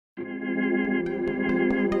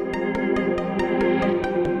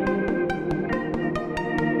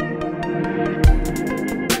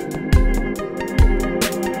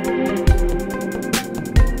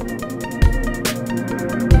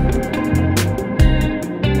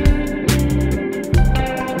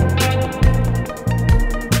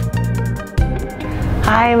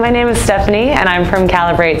Hi, my name is Stephanie and I'm from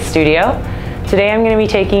Calibrate Studio. Today I'm going to be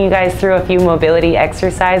taking you guys through a few mobility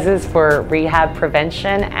exercises for rehab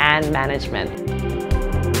prevention and management.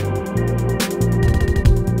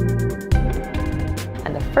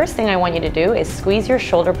 And the first thing I want you to do is squeeze your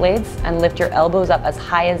shoulder blades and lift your elbows up as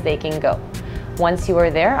high as they can go. Once you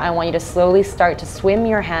are there, I want you to slowly start to swim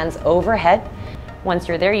your hands overhead. Once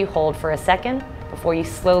you're there, you hold for a second before you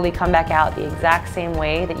slowly come back out the exact same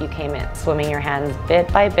way that you came in. Swimming your hands bit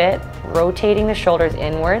by bit, rotating the shoulders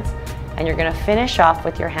inwards, and you're gonna finish off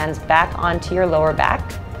with your hands back onto your lower back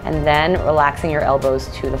and then relaxing your elbows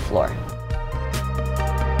to the floor.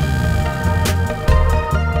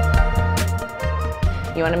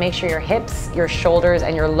 You wanna make sure your hips, your shoulders,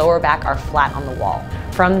 and your lower back are flat on the wall.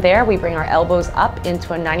 From there, we bring our elbows up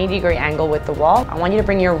into a 90-degree angle with the wall. I want you to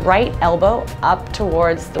bring your right elbow up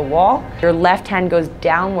towards the wall. Your left hand goes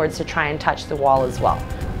downwards to try and touch the wall as well.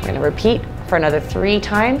 We're gonna repeat for another 3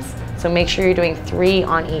 times. So make sure you're doing 3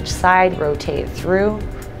 on each side, rotate through.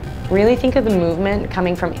 Really think of the movement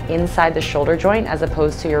coming from inside the shoulder joint as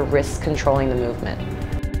opposed to your wrists controlling the movement.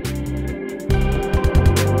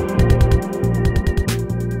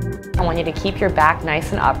 I want you to keep your back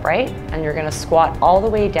nice and upright, and you're gonna squat all the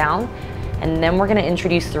way down, and then we're gonna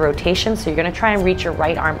introduce the rotation. So you're gonna try and reach your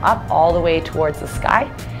right arm up all the way towards the sky.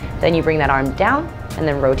 Then you bring that arm down, and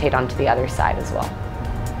then rotate onto the other side as well.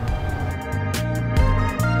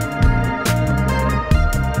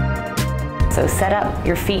 So set up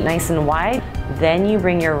your feet nice and wide, then you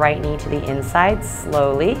bring your right knee to the inside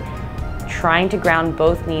slowly, trying to ground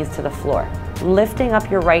both knees to the floor. Lifting up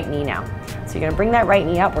your right knee now. So you're gonna bring that right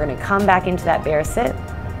knee up, we're gonna come back into that bear sit.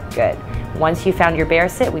 Good. Once you found your bear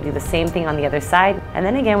sit, we do the same thing on the other side. And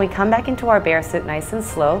then again, we come back into our bear sit nice and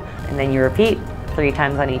slow, and then you repeat 3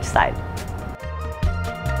 times on each side.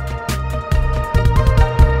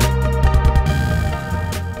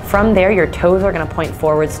 From there, your toes are gonna point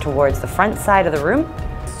forwards towards the front side of the room.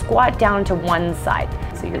 Squat down to one side.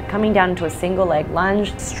 So you're coming down into a single leg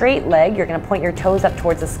lunge. Straight leg, you're gonna point your toes up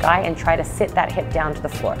towards the sky and try to sit that hip down to the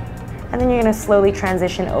floor. And then you're gonna slowly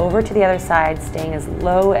transition over to the other side, staying as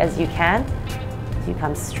low as you can. You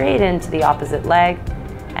come straight into the opposite leg,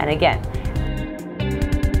 and again.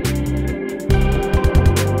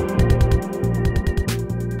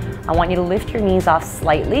 I want you to lift your knees off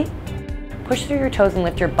slightly. Push through your toes and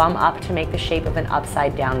lift your bum up to make the shape of an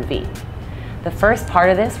upside down V. The first part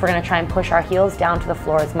of this, we're gonna try and push our heels down to the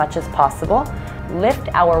floor as much as possible. Lift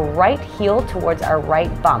our right heel towards our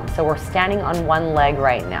right bum. So we're standing on one leg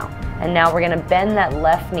right now. And now we're gonna bend that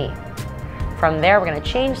left knee. From there, we're gonna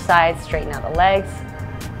change sides, straighten out the legs,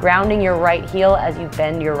 grounding your right heel as you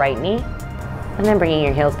bend your right knee, and then bringing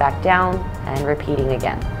your heels back down and repeating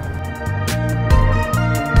again.